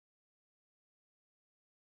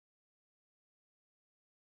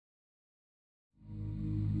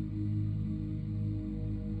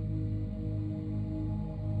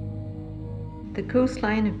The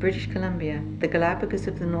coastline of British Columbia, the Galapagos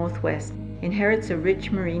of the Northwest, inherits a rich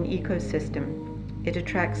marine ecosystem. It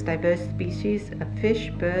attracts diverse species of fish,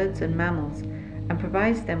 birds, and mammals, and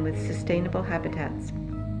provides them with sustainable habitats.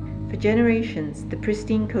 For generations, the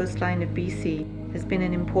pristine coastline of BC has been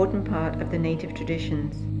an important part of the native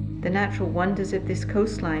traditions. The natural wonders of this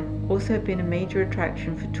coastline also have been a major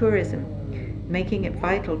attraction for tourism, making it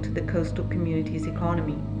vital to the coastal community's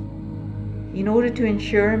economy. In order to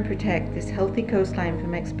ensure and protect this healthy coastline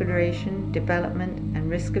from exploration, development, and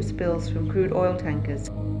risk of spills from crude oil tankers,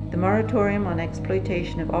 the moratorium on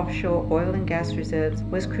exploitation of offshore oil and gas reserves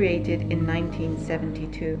was created in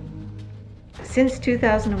 1972. Since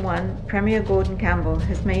 2001, Premier Gordon Campbell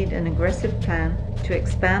has made an aggressive plan to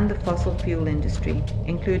expand the fossil fuel industry,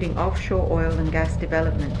 including offshore oil and gas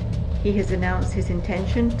development. He has announced his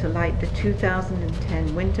intention to light the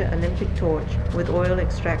 2010 Winter Olympic torch with oil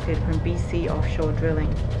extracted from BC offshore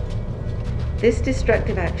drilling. This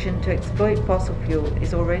destructive action to exploit fossil fuel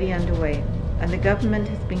is already underway, and the government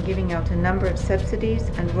has been giving out a number of subsidies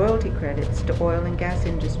and royalty credits to oil and gas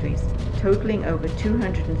industries, totaling over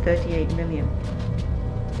 $238 million.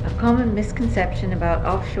 A common misconception about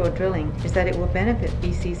offshore drilling is that it will benefit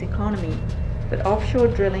BC's economy, but offshore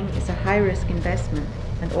drilling is a high-risk investment,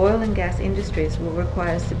 and oil and gas industries will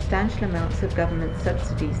require substantial amounts of government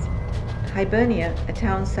subsidies. Hibernia, a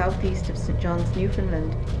town southeast of St. John's,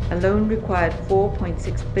 Newfoundland, alone required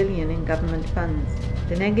 $4.6 billion in government funds.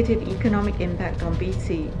 The negative economic impact on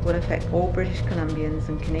BC will affect all British Columbians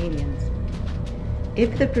and Canadians.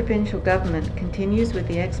 If the provincial government continues with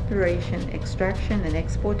the exploration, extraction, and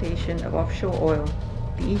exportation of offshore oil,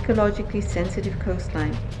 the ecologically sensitive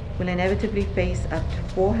coastline will inevitably face up to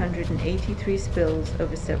 483 spills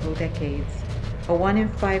over several decades, a 1 in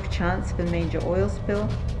 5 chance of a major oil spill,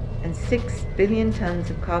 and 6 billion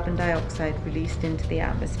tons of carbon dioxide released into the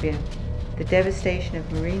atmosphere. The devastation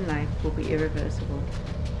of marine life will be irreversible.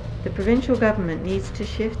 The provincial government needs to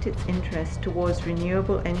shift its interest towards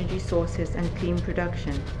renewable energy sources and clean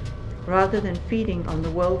production, rather than feeding on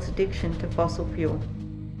the world's addiction to fossil fuel.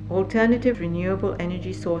 Alternative renewable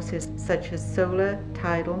energy sources such as solar,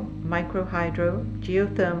 tidal, microhydro,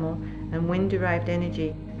 geothermal, and wind-derived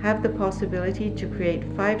energy have the possibility to create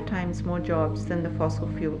 5 times more jobs than the fossil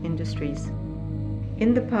fuel industries.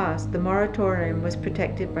 In the past, the moratorium was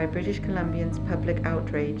protected by British Columbians' public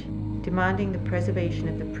outrage, demanding the preservation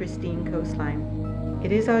of the pristine coastline.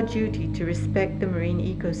 It is our duty to respect the marine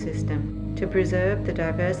ecosystem, to preserve the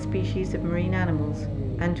diverse species of marine animals,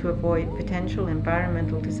 and to avoid potential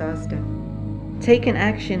environmental disaster. Take an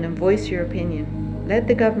action and voice your opinion. Let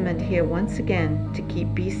the government hear once again to keep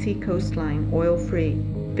BC coastline oil-free.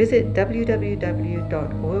 Visit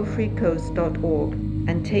www.oilfreecoast.org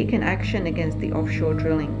and take an action against the offshore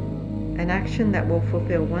drilling. An action that will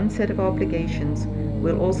fulfill one set of obligations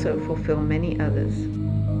will also fulfill many others.